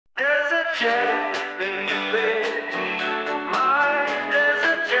jellyfish, my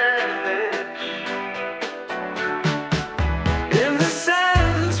desert jellyfish. In the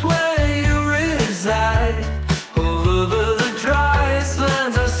sands where you reside, over the driest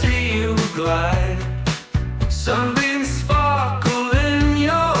lands I see you glide. Sunbeams sparkle in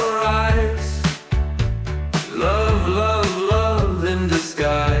your eyes. Love, love, love in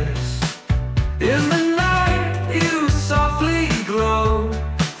disguise. In the night you softly glow.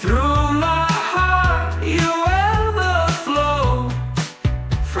 Through my heart you ever flow.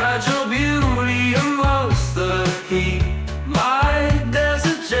 Fragile beauty amongst the heat. My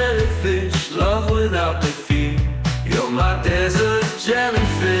desert jellyfish, love without defeat. You're my desert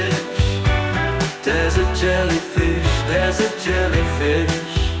jellyfish. Desert jellyfish, desert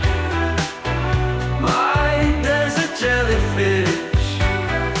jellyfish. My desert jellyfish.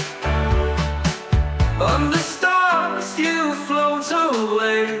 Under stars you float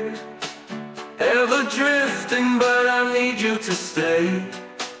away, ever drifting, but I need you to stay.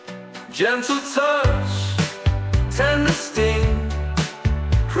 Gentle touch, tender sting,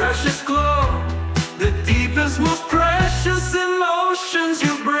 precious glow, the deepest, most precious in